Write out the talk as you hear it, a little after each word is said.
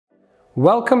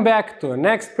Welcome back to a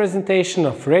next presentation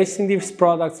of RacingDiffs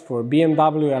products for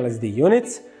BMW LSD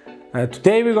units.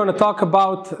 Today we're going to talk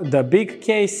about the big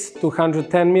case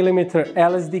 210mm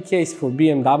LSD case for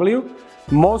BMW.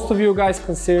 Most of you guys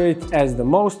consider it as the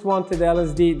most wanted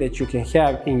LSD that you can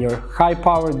have in your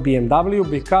high-powered BMW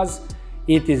because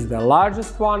it is the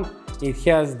largest one, it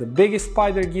has the biggest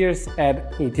spider gears, and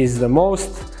it is the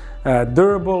most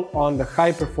durable on the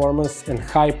high performance and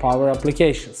high power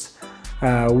applications.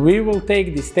 We will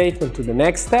take this statement to the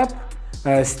next step,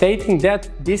 stating that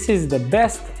this is the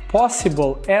best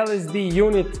possible LSD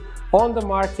unit on the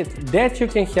market that you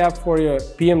can have for your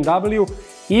BMW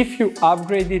if you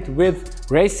upgrade it with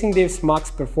RacingDiffs Max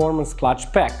Performance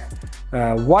Clutch Pack.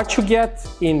 What you get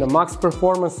in the Max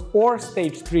Performance or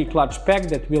Stage 3 Clutch Pack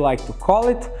that we like to call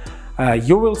it,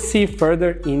 you will see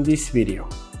further in this video.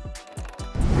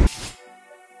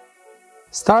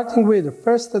 Starting with the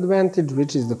first advantage,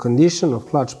 which is the condition of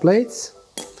clutch plates.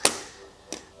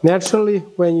 Naturally,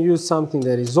 when you use something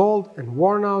that is old and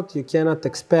worn out, you cannot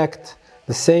expect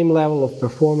the same level of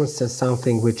performance as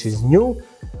something which is new.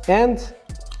 And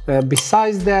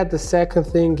besides that, the second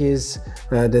thing is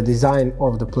the design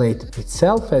of the plate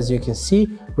itself. As you can see,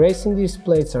 RacingDiffs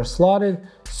plates are slotted,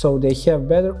 so they have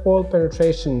better oil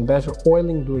penetration, better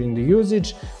oiling during the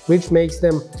usage, which makes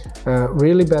them a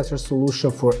really better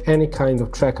solution for any kind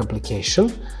of track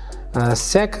application.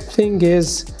 Second thing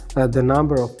is the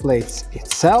number of plates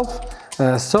itself.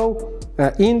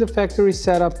 In the factory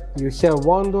setup, you have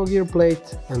one dog ear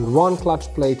plate and one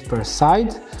clutch plate per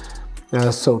side,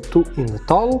 so two in the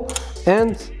total.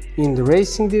 And in the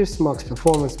RacingDiffs Max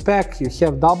Performance Pack, you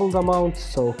have double the amount,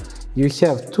 so you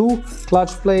have two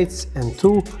clutch plates and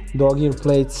two dog ear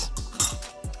plates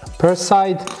per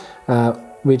side,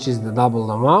 which is the double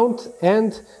amount,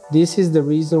 and this is the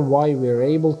reason why we are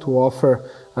able to offer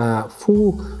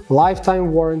full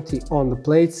lifetime warranty on the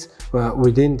plates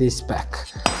within this pack.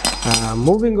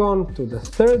 Moving on to the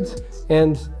third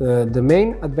and the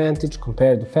main advantage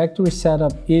compared to factory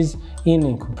setup is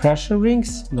in compression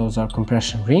rings. Those are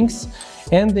compression rings,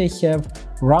 and they have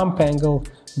ramp angle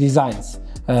designs.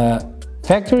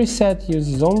 Factory set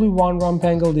uses only one ramp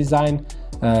angle design.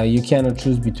 You cannot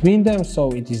choose between them,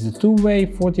 so it is the two-way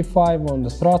 45 on the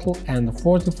throttle and the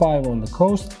 45 on the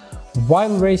coast, while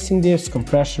RacingDiffs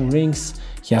compression rings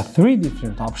have three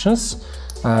different options.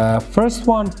 First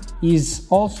one is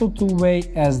also two-way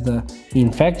as the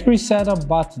in factory setup,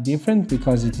 but different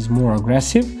because it is more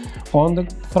aggressive. On the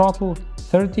throttle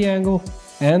 30 angle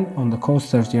and on the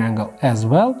coast 30 angle as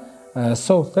well.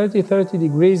 So 30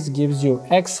 degrees gives you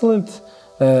excellent,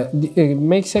 it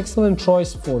makes excellent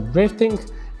choice for drifting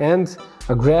and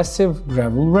aggressive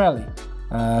gravel rally.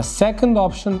 Second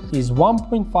option is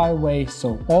 1.5 way,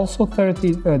 so also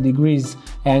 30 degrees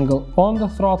angle on the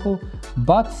throttle,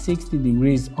 but 60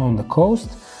 degrees on the coast.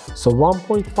 So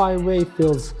 1.5 way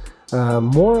feels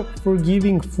more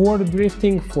forgiving for the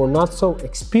drifting, for not so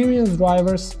experienced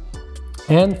drivers,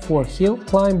 and for hill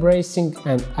climb racing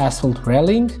and asphalt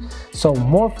rallying. So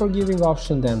more forgiving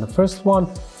option than the first one,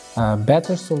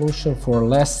 better solution for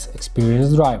less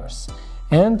experienced drivers.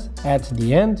 And at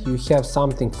the end you have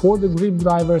something for the grip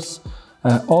drivers,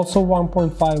 also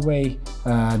 1.5 way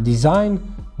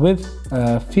design with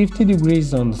 50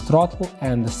 degrees on the throttle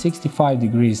and 65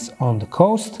 degrees on the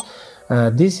coast.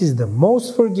 This is the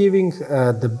most forgiving,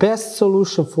 the best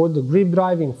solution for the grip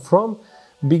driving from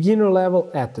beginner level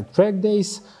at the track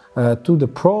days to the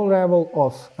pro level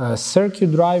of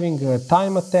circuit driving,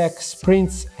 time attack,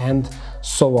 sprints, and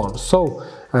so on. So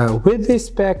with this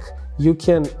pack you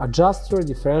can adjust your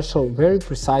differential very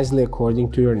precisely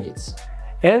according to your needs.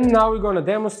 And now we're going to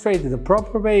demonstrate the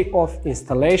proper way of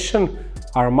installation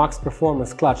our Max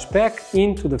Performance Clutch Pack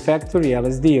into the factory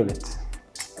LSD unit.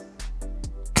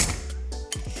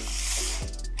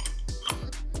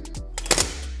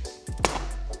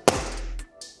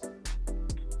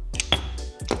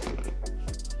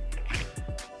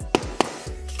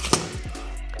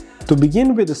 To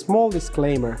begin with a small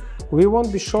disclaimer, we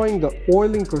won't be showing the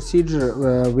oiling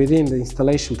procedure within the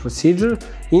installation procedure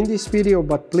in this video,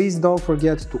 but please don't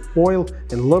forget to oil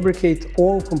and lubricate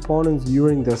all components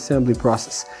during the assembly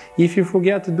process. If you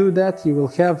forget to do that, you will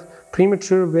have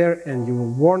premature wear and you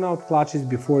will worn out clutches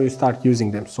before you start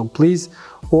using them. So please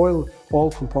oil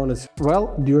all components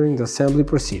well during the assembly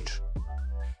procedure.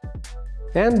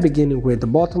 And beginning with the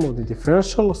bottom of the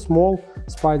differential, small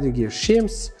spider gear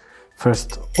shims.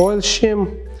 First oil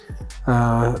shim,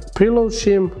 preload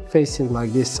shim facing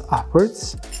like this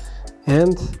upwards,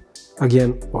 and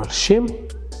again oil shim.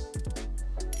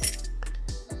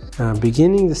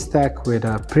 Beginning the stack with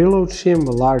a preload shim,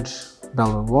 a large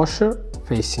bell washer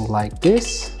facing like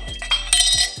this.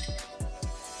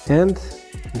 and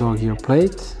dog ear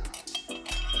plate,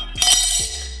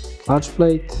 clutch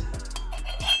plate,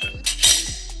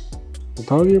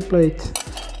 dog ear plate,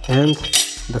 and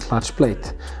the clutch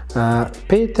plate.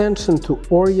 Pay attention to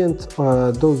orient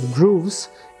those grooves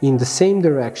in the same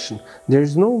direction. There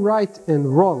is no right and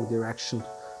wrong direction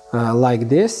like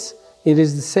this. It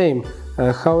is the same.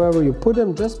 However you put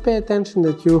them, just pay attention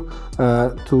that you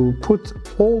to put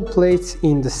all plates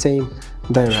in the same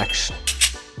direction.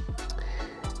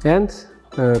 And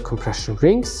compression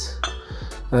rings.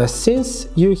 Since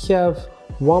you have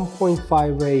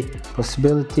 1.5-way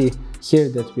possibility here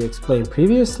that we explained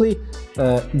previously,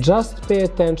 just pay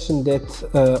attention that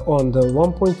on the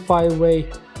 1.5-way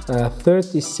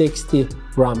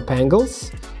 30-60 ramp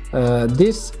angles,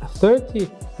 this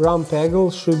 30 ramp angle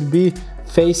should be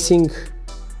facing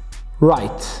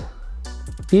right.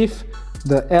 If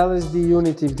the LSD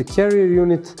unit, if the carrier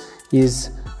unit is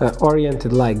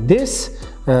oriented like this,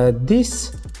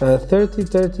 this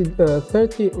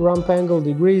 30 ramp angle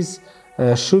degrees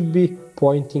should be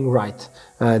pointing right.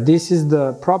 This is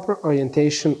the proper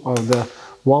orientation of the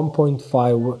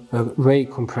 1.5-way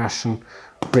compression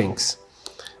rings.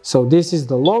 So this is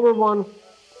the lower one.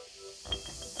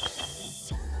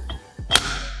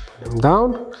 Put them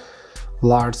down.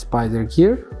 Large spider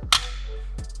gear.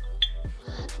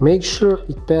 Make sure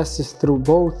it passes through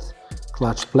both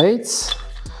clutch plates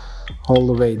all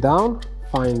the way down.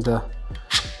 Find the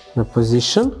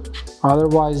position,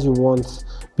 otherwise you won't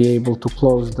be able to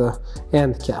close the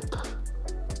end cap.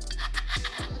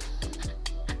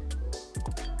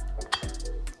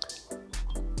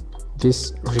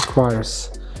 This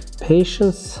requires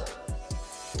patience,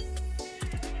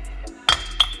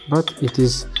 but it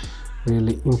is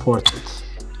really important.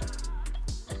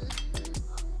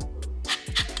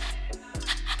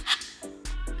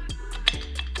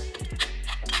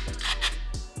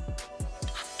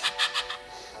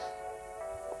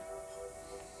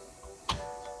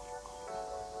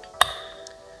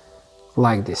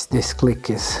 Like this click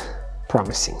is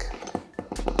promising.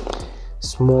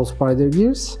 Small spider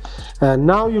gears.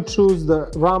 Now you choose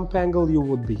the ramp angle you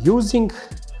would be using,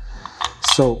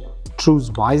 so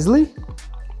choose wisely.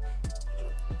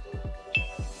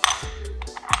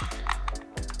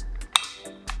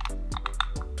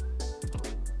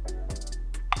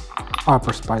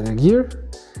 Upper spider gear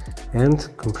and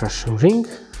compression ring.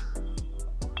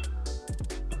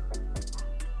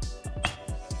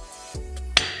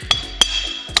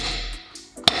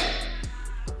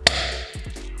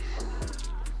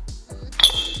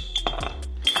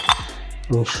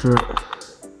 Make sure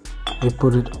you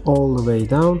put it all the way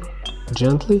down,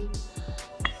 gently.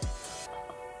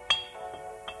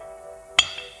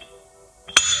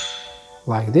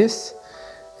 Like this.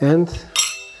 And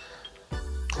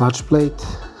clutch plate.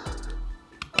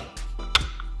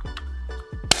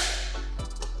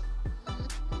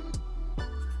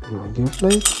 Gear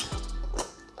plate.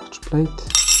 Clutch plate.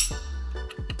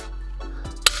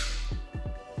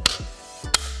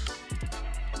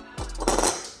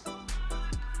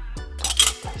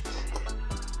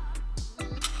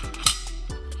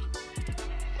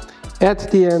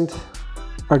 At the end,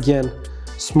 again,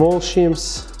 small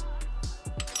shims,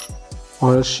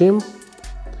 oil shim,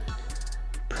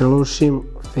 preload shim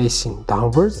facing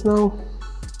downwards now,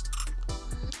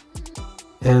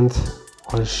 and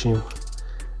oil shim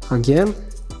again,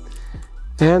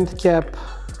 end cap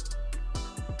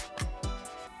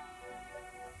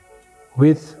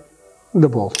with the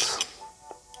bolts.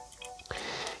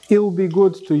 It will be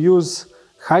good to use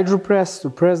hydro press to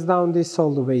press down this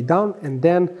all the way down and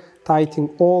then tighten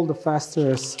all the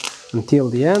fasteners until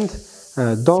the end.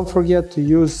 Don't forget to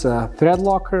use thread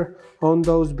locker on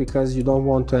those because you don't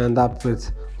want to end up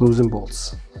with loosened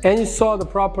bolts. And you saw the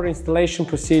proper installation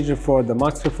procedure for the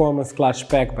Max Performance Clutch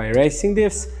Pack by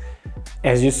RacingDiffs.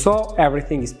 As you saw,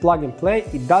 everything is plug and play.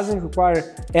 It doesn't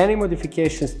require any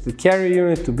modifications to the carrier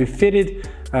unit to be fitted,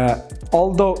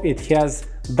 although it has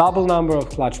double number of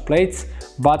clutch plates,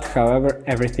 but however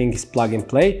everything is plug and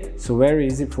play, so very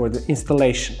easy for the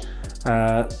installation.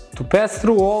 To pass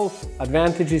through all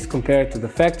advantages compared to the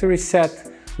factory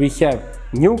set, we have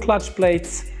new clutch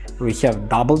plates, we have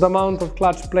double the amount of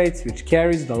clutch plates, which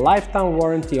carries the lifetime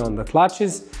warranty on the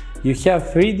clutches. You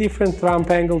have 3 different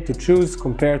ramp angles to choose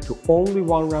compared to only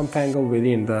 1 ramp angle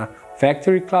within the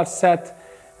factory clutch set,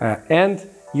 and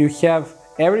you have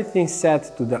everything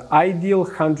set to the ideal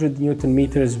 100 Newton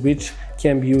meters, which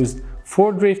can be used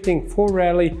for drifting, for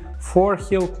rally, for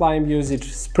hill climb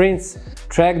usage, sprints,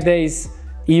 track days,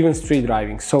 even street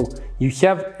driving. So you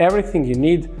have everything you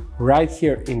need right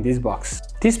here in this box.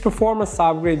 This performance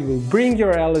upgrade will bring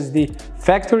your LSD,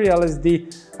 factory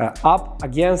LSD, up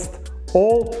against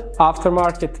all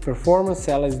aftermarket performance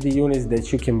LSD units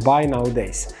that you can buy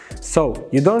nowadays. So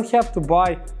you don't have to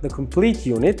buy the complete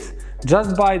unit,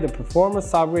 just buy the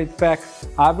performance upgrade pack,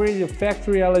 upgrade your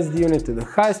factory LSD unit to the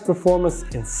highest performance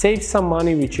and save some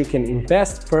money which you can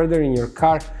invest further in your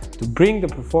car to bring the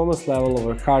performance level of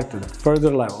your car to the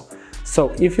further level.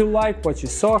 So if you like what you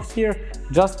saw here,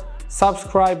 just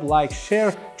subscribe, like,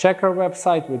 share, check our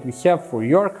website what we have for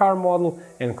your car model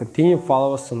and continue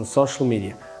follow us on the social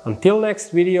media. Until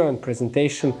next video and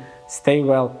presentation, stay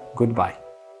well, goodbye.